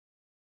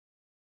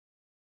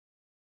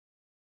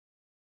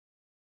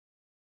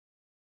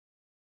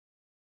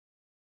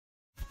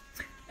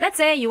Let's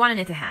say you want to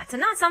knit a hat,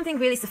 and not something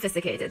really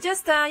sophisticated,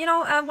 just, you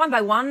know, a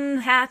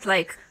 1x1 hat,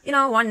 like, you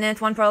know, one knit,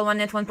 one purl, one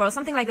knit, one purl,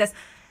 something like this.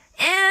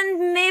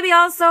 And maybe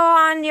also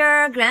on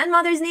your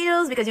grandmother's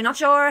needles, because you're not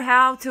sure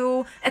how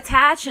to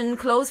attach and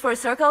close for a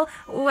circle.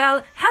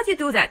 Well, how do you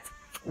do that?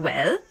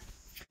 Well,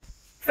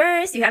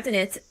 first you have to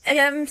knit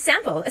a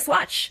sample, a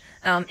swatch.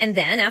 And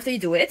then after you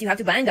do it, you have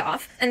to bind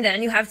off, and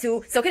then you have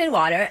to soak it in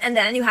water, and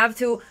then you have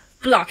to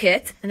block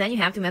it, and then you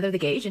have to measure the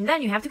gauge, and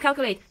then you have to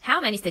calculate how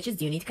many stitches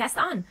do you need to cast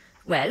on.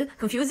 Well,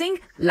 confusing?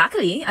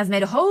 Luckily, I've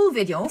made a whole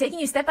video taking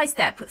you step by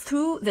step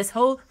through this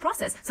whole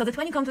process, so that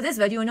when you come to this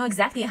video, you know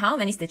exactly how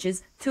many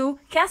stitches to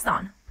cast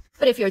on.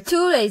 But if you're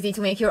too lazy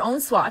to make your own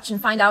swatch and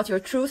find out your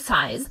true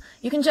size,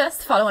 you can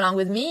just follow along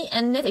with me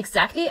and knit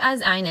exactly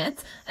as I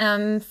knit.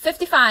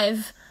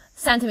 55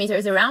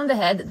 centimeters around the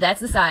head,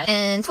 that's the size,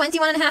 and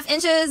 21.5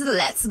 inches,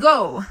 let's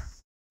go!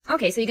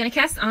 Okay, so you're gonna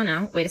cast on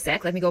now. Wait a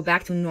sec, let me go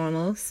back to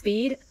normal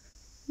speed.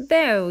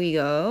 There we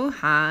go,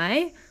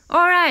 high.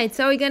 Alright,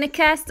 so we're gonna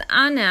cast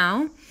on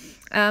now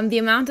the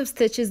amount of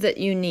stitches that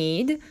you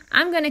need.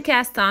 I'm gonna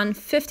cast on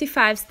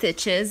 55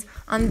 stitches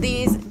on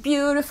these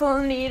beautiful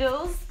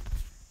needles,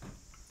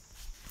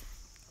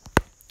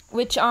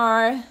 which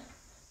are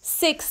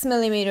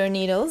 6mm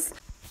needles,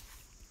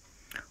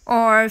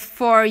 or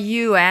for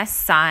US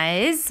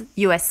size,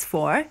 US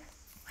 4,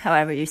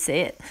 however you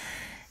say it.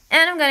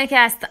 And I'm going to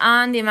cast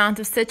on the amount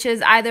of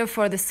stitches either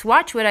for the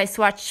swatch, where I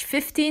swatch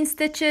 15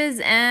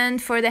 stitches,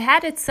 and for the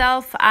hat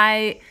itself,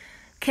 I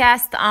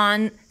cast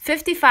on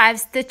 55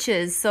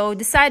 stitches. So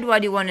decide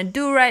what you want to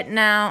do right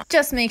now.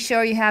 Just make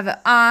sure you have an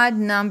odd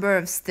number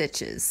of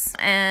stitches.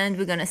 And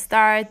we're going to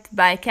start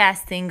by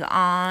casting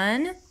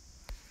on.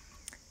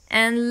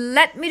 And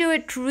let me do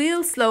it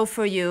real slow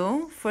for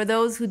you, for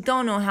those who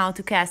don't know how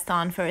to cast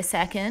on for a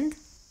second.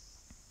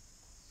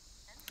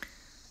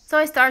 So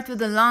I start with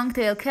a long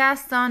tail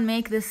cast on,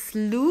 make this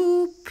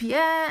loop,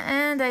 yeah,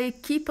 and I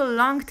keep a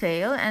long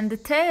tail, and the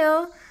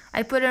tail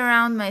I put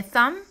around my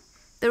thumb,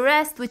 the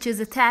rest which is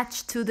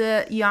attached to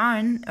the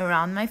yarn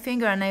around my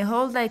finger, and I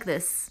hold like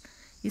this.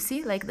 You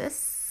see, like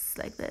this,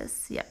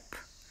 yep.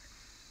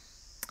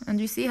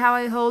 And you see how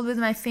I hold with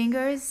my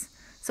fingers?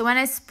 So when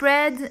I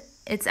spread,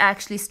 it's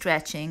actually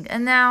stretching.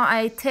 And now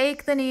I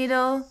take the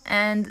needle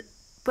and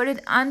put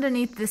it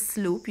underneath this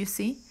loop, you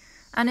see,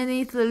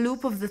 underneath the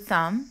loop of the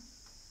thumb,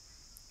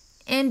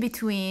 in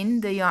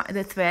between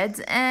the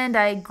threads, and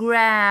I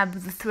grab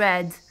the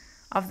thread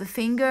of the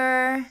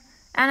finger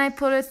and I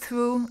pull it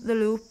through the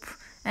loop.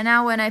 And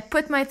now when I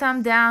put my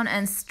thumb down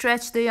and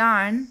stretch the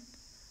yarn,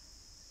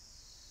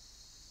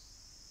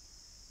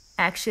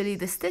 actually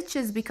the stitch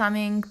is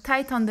becoming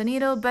tight on the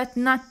needle, but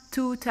not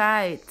too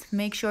tight.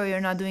 Make sure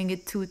you're not doing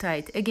it too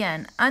tight.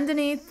 Again,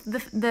 underneath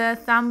the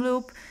thumb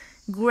loop,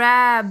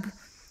 grab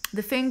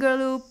the finger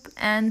loop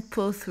and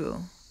pull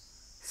through.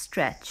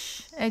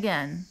 Stretch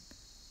again.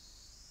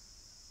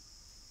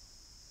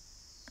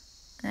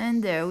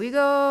 And there we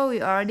go,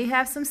 we already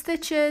have some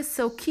stitches,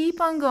 so keep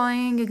on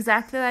going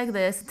exactly like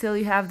this until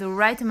you have the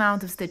right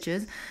amount of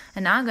stitches.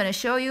 And now I'm going to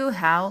show you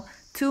how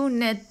to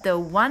knit the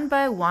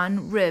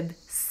 1x1 rib.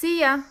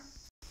 See ya!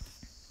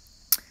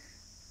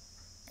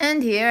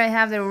 And here I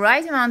have the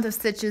right amount of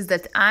stitches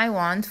that I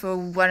want for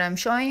what I'm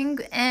showing,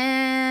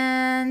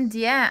 and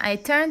yeah, I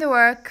turn the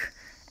work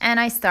and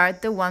I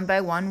start the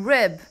 1x1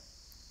 rib.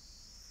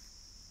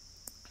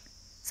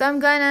 So I'm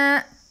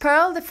gonna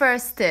purl the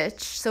first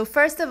stitch. So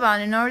first of all,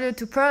 in order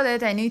to purl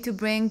it, I need to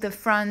bring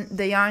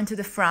the yarn to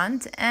the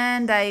front,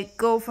 and I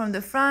go from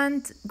the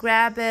front,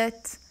 grab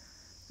it,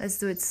 let's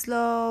do it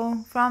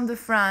slow, from the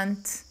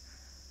front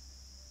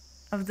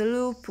of the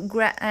loop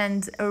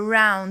and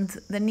around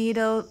the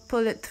needle,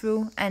 pull it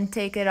through and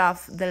take it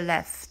off the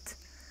left.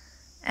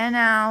 And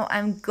now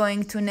I'm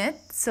going to knit,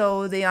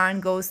 so the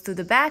yarn goes to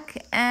the back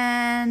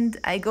and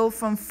I go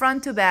from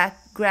front to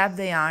back, grab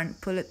the yarn,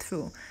 pull it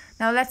through.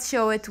 Now let's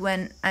show it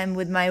when I'm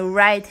with my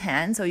right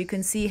hand, so you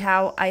can see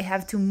how I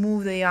have to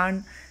move the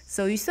yarn.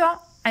 So you saw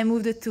I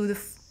moved it to the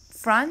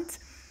front,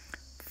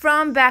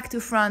 from back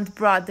to front,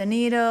 brought the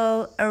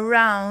needle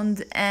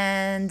around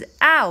and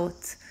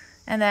out,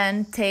 and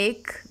then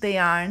take the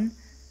yarn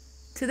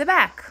to the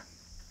back,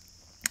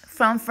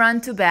 from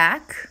front to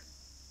back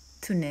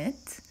to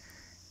knit,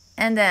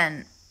 and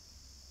then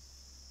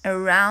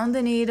around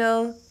the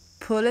needle,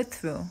 pull it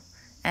through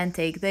and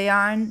take the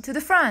yarn to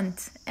the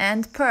front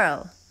and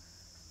purl.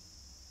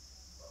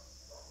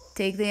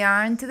 Take the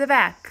yarn to the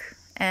back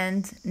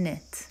and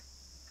knit.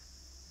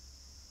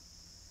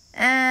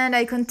 And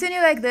I continue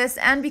like this,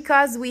 and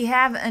because we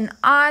have an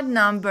odd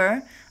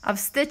number of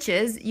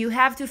stitches, you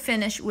have to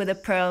finish with a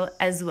purl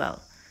as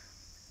well.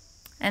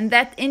 And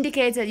that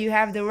indicates that you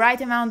have the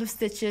right amount of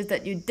stitches,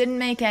 that you didn't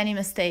make any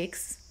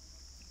mistakes.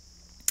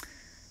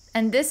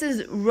 And this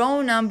is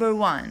row number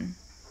 1.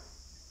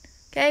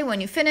 Okay,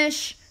 when you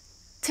finish,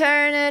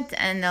 turn it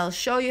and I'll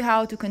show you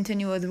how to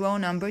continue with row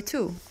number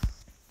 2.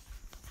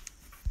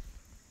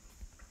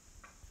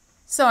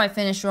 So I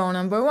finished row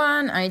number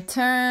 1, I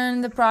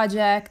turn the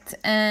project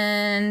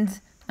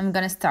and I'm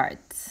gonna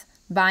start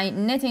by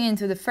knitting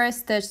into the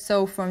first stitch.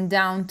 So from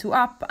down to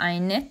up I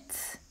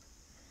knit,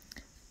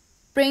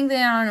 bring the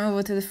yarn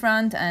over to the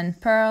front and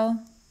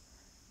purl,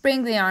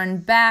 bring the yarn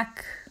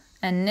back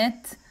and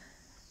knit,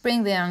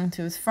 bring the yarn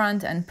to the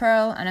front and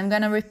purl, and I'm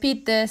gonna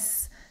repeat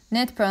this,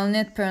 knit, purl,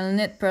 knit, purl,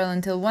 knit, purl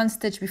until one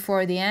stitch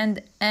before the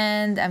end,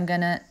 and I'm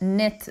gonna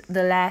knit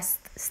the last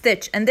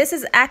stitch. And this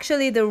is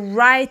actually the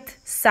right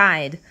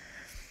side.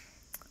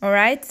 All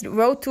right,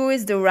 row 2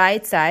 is the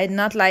right side,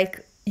 not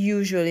like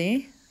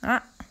usually.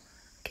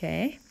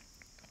 Okay.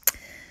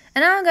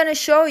 And now I'm gonna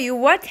show you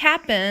what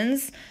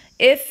happens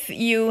if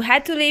you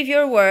had to leave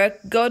your work,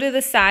 go to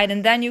the side,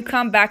 and then you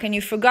come back and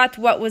you forgot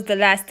what was the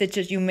last stitch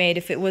that you made,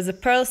 if it was a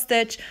purl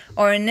stitch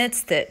or a knit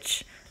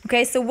stitch.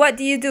 Okay, so what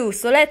do you do?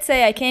 So let's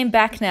say I came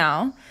back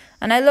now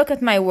and I look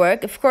at my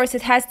work. Of course,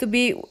 it has to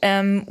be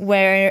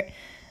where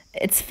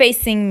it's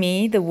facing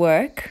me, the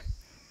work.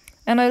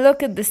 And I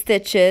look at the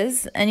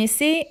stitches and you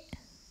see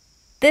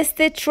this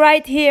stitch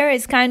right here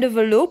is kind of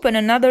a loop and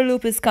another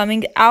loop is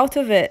coming out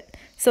of it.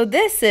 So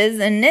this is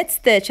a knit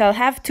stitch. I'll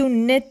have to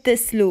knit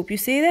this loop. You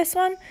see this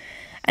one?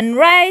 And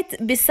right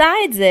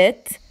besides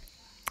it,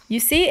 you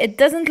see, it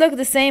doesn't look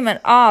the same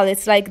at all.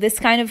 It's like this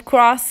kind of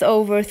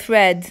crossover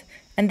thread.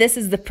 And this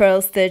is the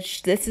purl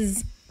stitch. This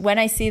is, when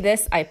I see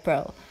this, I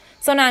purl.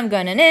 So now I'm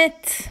gonna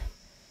knit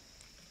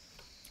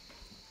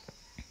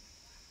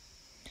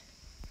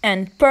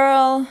and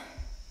purl.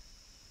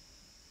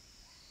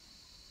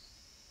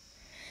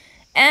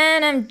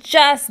 And I'm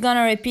just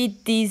gonna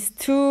repeat these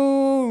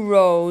 2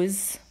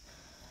 rows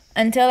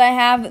until I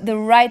have the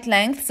right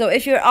length. So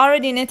if you're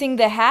already knitting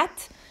the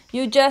hat,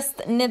 you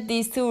just knit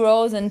these 2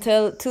 rows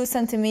until 2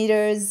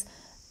 centimeters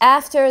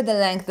after the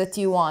length that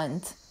you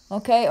want,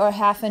 okay, or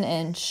 ½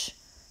 inch,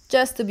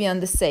 just to be on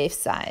the safe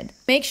side.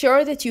 Make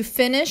sure that you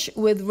finish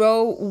with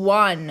row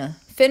 1.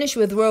 Finish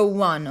with row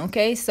 1,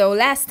 okay? So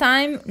last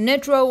time,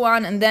 knit row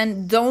 1 and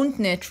then don't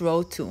knit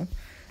row 2.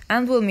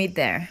 And we'll meet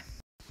there.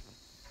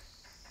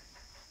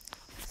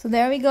 So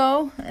there we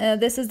go.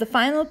 This is the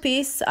final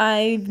piece.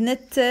 I've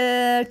knit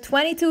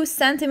 22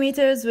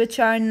 centimeters, which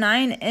are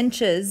 9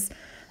 inches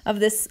of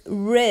this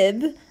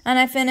rib, and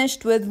I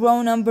finished with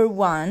row number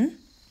 1.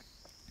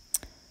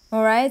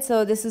 All right,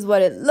 so this is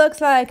what it looks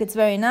like. It's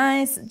very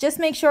nice. Just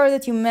make sure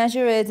that you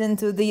measure it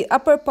into the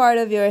upper part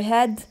of your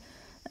head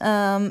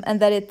and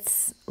that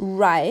it's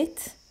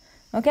right.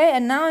 Okay,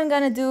 and now I'm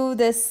gonna do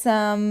this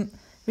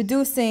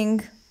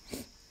reducing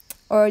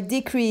or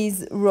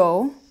decrease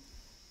row.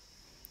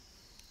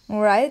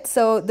 Alright,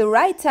 so the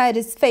right side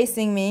is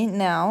facing me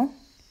now.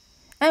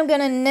 I'm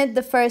gonna knit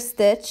the first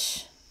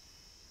stitch.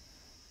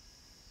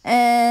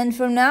 And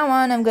from now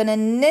on, I'm gonna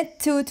knit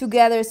 2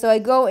 together. So I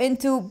go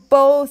into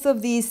both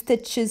of these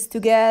stitches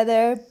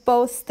together,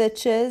 both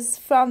stitches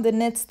from the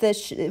knit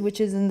stitch, which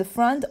is in the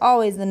front,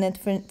 always the knit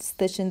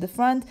stitch in the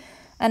front.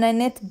 And I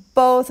knit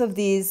both of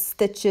these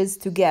stitches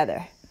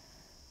together.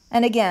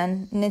 And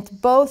again, knit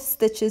both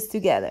stitches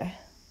together.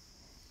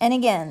 And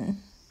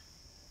again,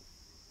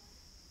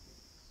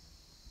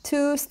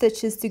 2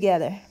 stitches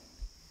together,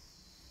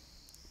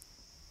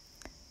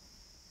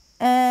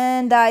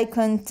 and I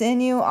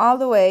continue all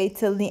the way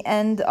till the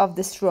end of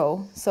this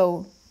row.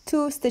 So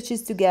 2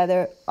 stitches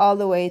together all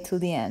the way till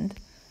the end,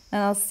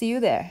 and I'll see you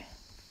there.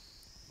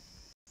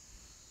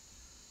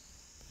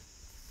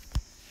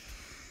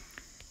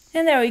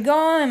 And there we go,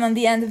 I'm on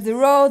the end of the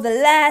row, the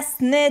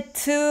last knit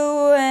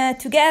 2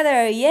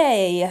 together,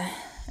 yay!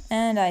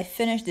 And I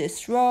finished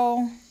this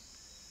row.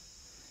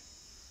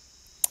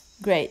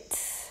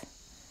 Great.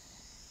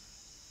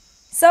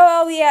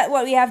 So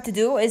what we have to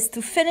do is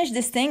to finish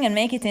this thing and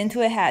make it into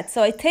a hat.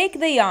 So I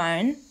take the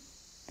yarn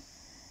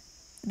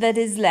that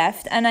is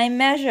left and I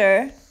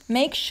measure,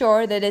 make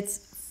sure that it's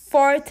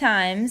 4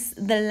 times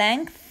the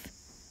length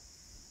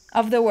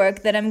of the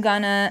work that I'm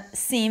gonna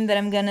seam, that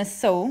I'm gonna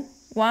sew.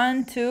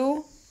 1,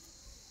 2,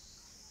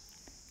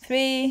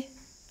 3,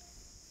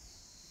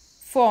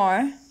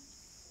 4.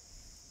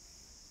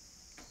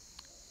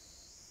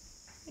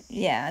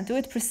 Yeah, do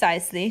it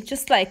precisely,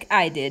 just like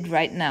I did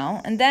right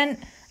now. And then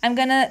I'm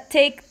gonna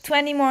take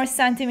 20 more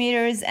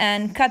centimeters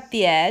and cut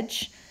the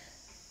edge,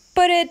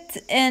 put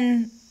it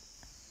in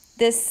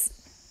this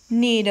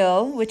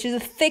needle, which is a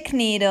thick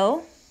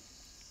needle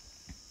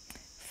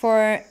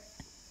for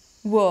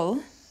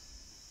wool.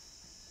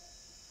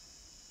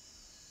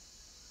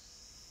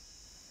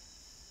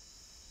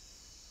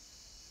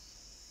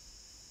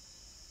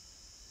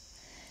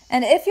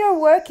 And if you're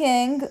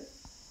working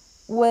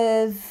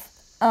with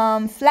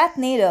flat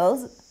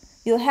needles,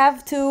 you'll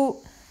have to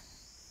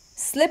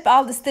slip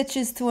all the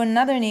stitches to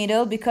another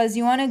needle because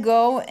you want to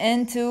go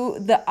into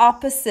the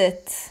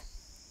opposite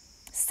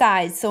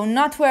side. So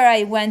not where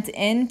I went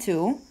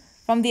into,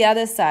 from the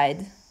other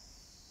side,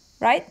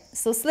 right?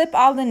 So slip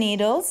all the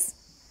needles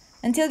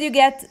until you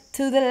get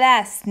to the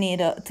last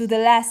needle, to the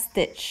last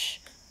stitch.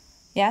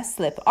 Yeah,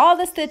 slip all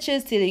the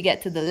stitches till you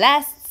get to the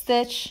last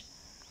stitch.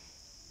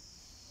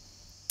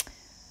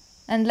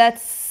 And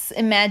let's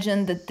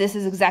imagine that this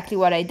is exactly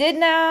what I did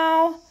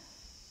now.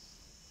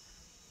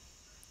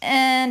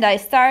 And I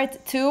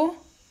start to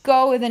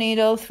go with the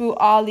needle through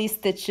all these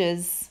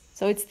stitches.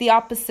 So it's the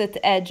opposite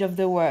edge of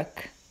the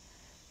work.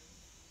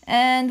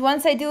 And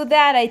once I do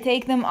that, I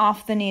take them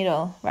off the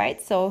needle,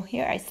 right? So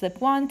here I slip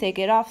one, take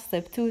it off,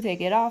 slip two,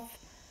 take it off.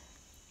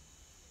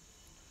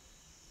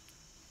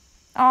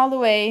 All the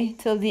way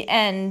till the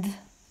end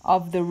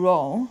of the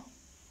row.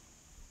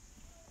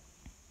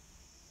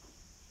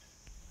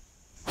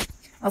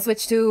 I'll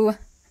switch to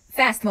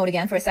fast mode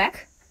again for a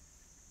sec.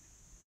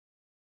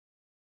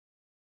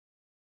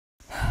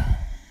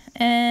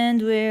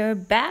 And we're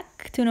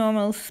back to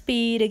normal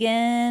speed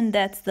again.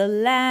 That's the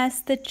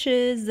last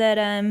stitches that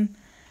I'm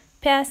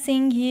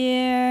passing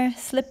here,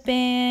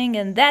 slipping,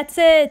 and that's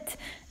it.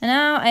 And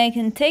now I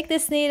can take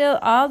this needle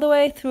all the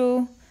way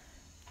through.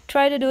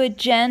 Try to do it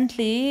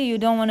gently, you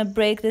don't want to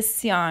break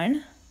this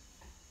yarn.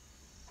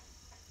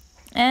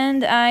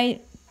 And I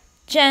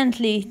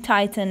gently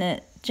tighten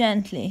it,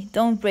 gently.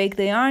 Don't break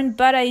the yarn,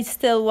 but I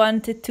still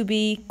want it to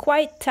be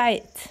quite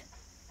tight.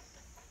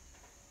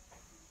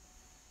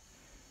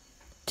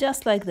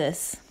 Just like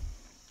this.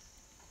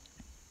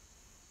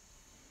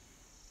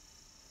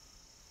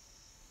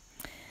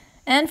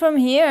 And from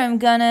here I'm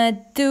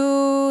gonna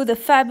do the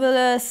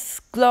fabulous,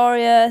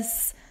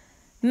 glorious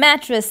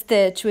mattress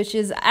stitch, which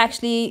is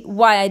actually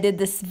why I did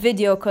this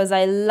video, because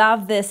I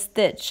love this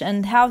stitch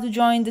and how to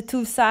join the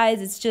two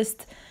sides. It's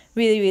just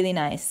really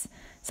nice.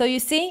 So you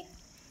see,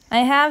 I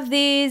have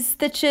these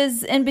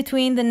stitches in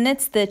between the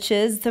knit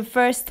stitches. The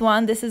first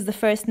one, this is the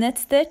first knit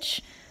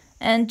stitch,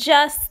 and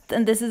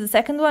this is the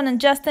second one, and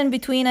just in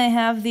between I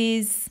have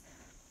these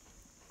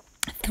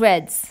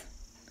threads.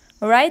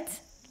 All right,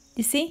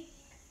 you see?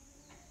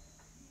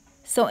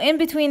 So in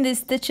between these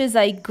stitches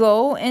I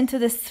go into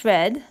this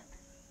thread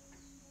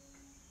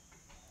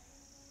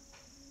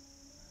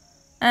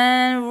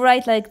and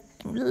right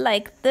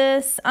like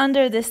this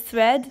under this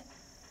thread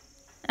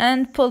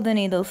and pull the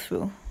needle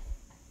through.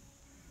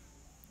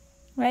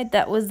 Right,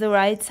 that was the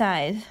right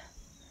side.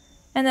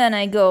 And then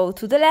I go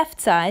to the left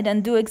side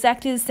and do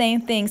exactly the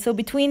same thing. So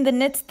between the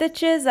knit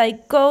stitches I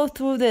go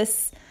through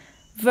this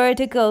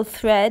vertical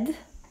thread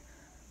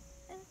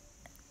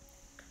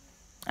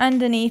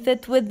underneath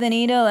it with the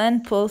needle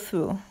and pull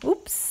through.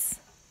 Oops.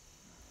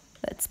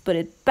 Let's put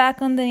it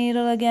back on the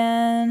needle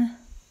again.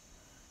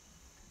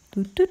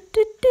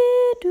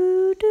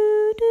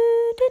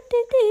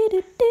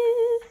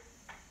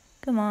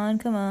 Come on,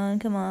 come on,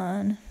 come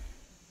on.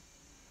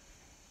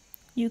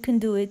 You can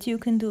do it, you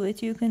can do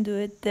it, you can do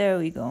it. There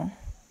we go.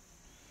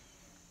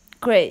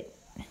 Great.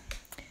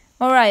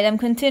 All right, I'm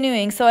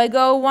continuing. So I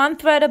go one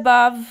thread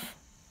above,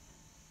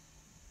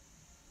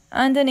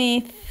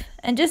 underneath,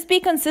 and just be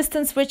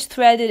consistent which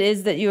thread it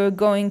is that you're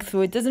going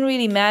through. It doesn't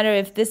really matter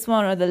if this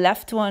one or the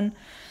left one.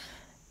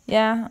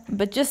 Yeah,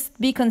 but just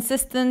be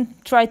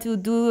consistent. Try to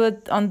do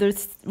it on the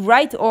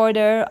right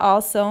order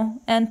also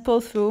and pull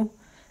through.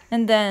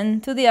 And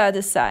then to the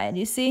other side,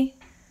 you see?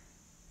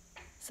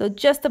 So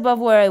just above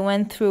where I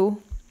went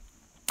through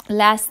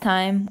last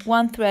time,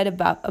 one thread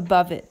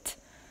above it.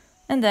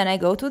 And then I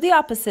go to the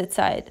opposite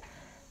side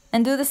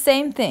and do the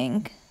same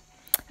thing.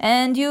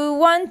 And you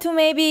want to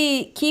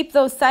maybe keep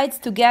those sides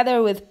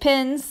together with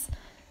pins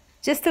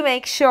just to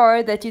make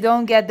sure that you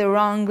don't get the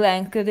wrong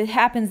length, because it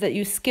happens that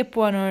you skip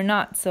one or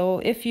not. So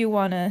if you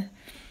want to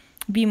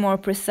be more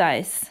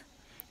precise.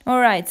 All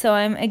right, so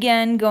I'm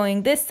again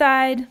going this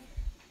side,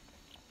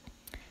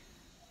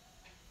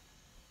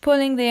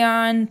 pulling the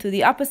yarn to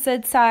the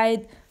opposite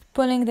side,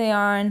 pulling the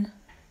yarn,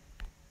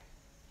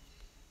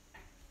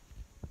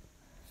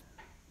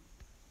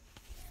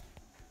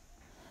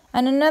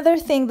 and another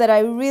thing that I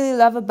really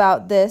love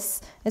about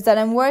this is that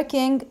I'm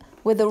working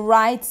with the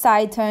right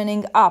side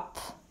turning up.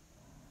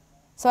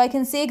 So I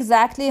can see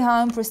exactly how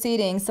I'm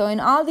proceeding. So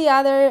in all the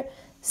other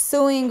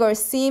sewing or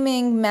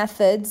seaming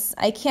methods,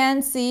 I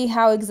can't see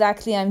how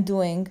exactly I'm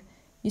doing.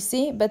 You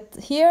see? But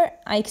here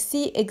I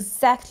see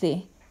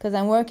exactly, because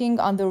I'm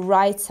working on the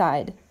right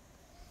side.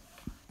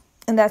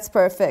 And that's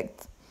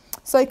perfect.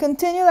 So I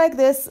continue like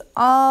this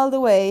all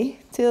the way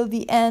till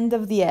the end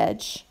of the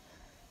edge.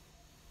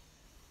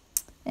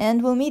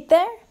 And we'll meet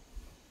there.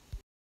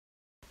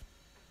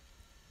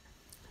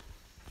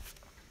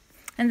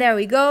 And there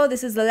we go.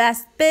 This is the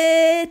last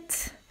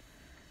bit.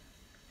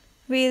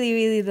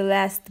 Really the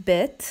last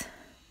bit.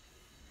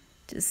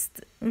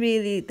 Just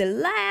really the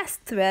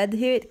last thread.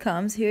 Here it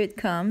comes, here it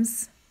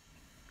comes.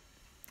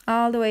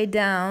 All the way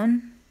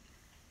down.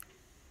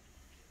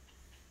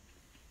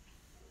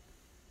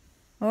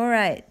 All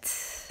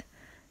right.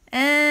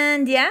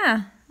 And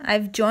yeah,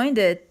 I've joined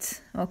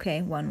it.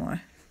 Okay, one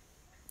more.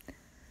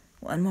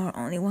 One more,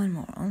 only one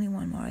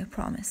more, I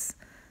promise.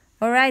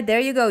 All right, there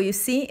you go. You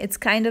see, it's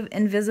kind of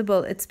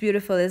invisible. It's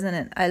beautiful, isn't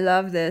it? I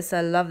love this. I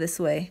love this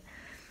way.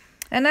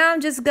 And now I'm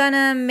just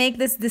gonna make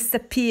this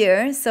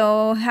disappear.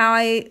 So how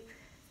I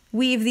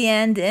weave the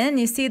end in,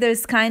 you see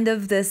there's kind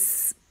of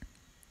this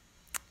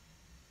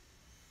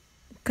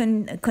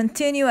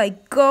continue. I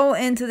go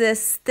into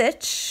this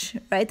stitch,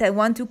 right? I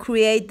want to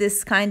create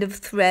this kind of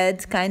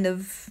thread kind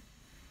of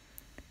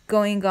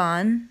going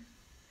on.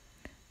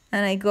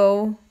 And I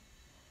go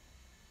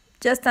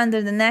just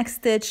under the next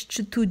stitch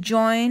to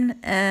join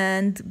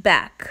and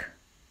back.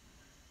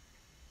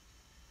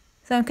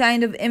 So I'm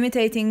kind of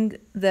imitating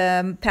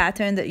the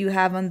pattern that you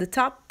have on the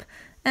top,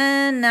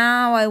 and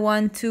now I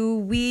want to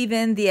weave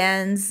in the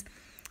ends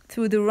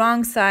through the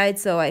wrong side,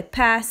 so I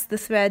pass the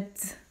thread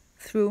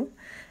through.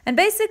 And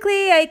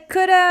basically I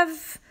could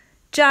have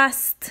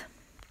just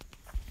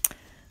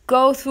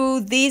go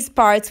through these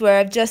parts where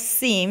I've just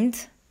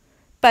seamed,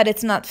 but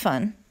it's not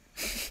fun.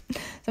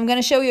 So I'm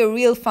going to show you a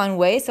real fun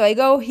way. So I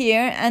go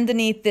here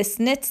underneath this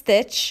knit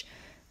stitch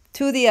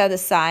to the other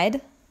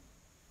side,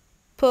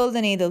 pull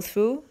the needle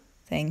through,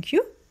 thank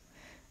you,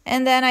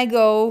 and then I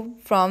go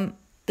from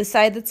the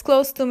side that's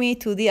close to me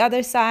to the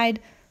other side,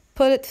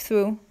 pull it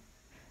through,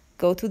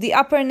 go to the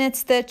upper knit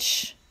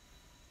stitch,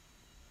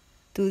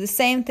 do the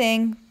same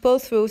thing, pull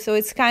through, so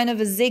it's kind of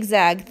a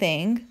zigzag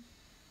thing.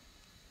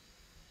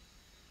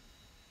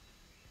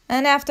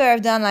 And after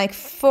I've done like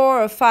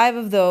 4 or 5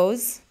 of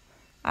those,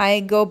 I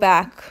go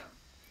back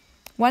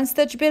 1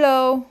 stitch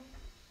below,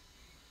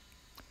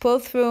 pull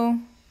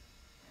through,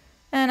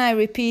 and I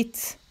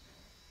repeat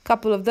a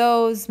couple of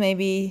those,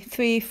 maybe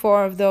 3,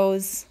 4 of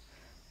those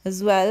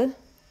as well.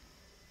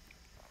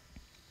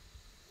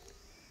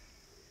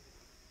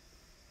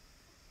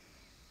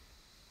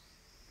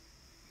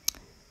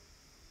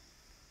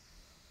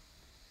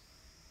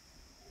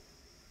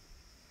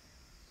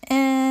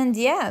 And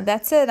yeah,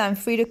 that's it. I'm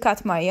free to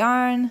cut my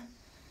yarn,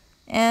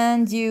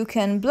 and you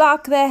can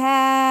block the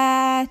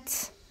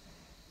hat.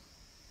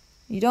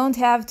 You don't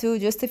have to,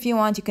 just if you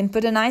want. You can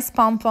put a nice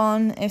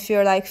pom-pom if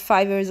you're like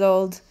 5 years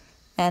old,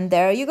 and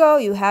there you go.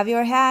 You have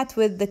your hat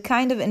with the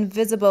kind of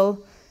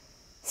invisible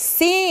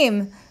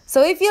seam.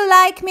 So if you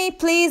like me,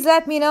 please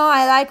let me know.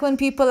 I like when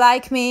people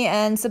like me,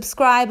 and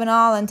subscribe and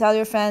all, and tell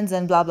your friends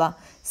and blah blah.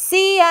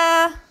 See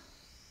ya!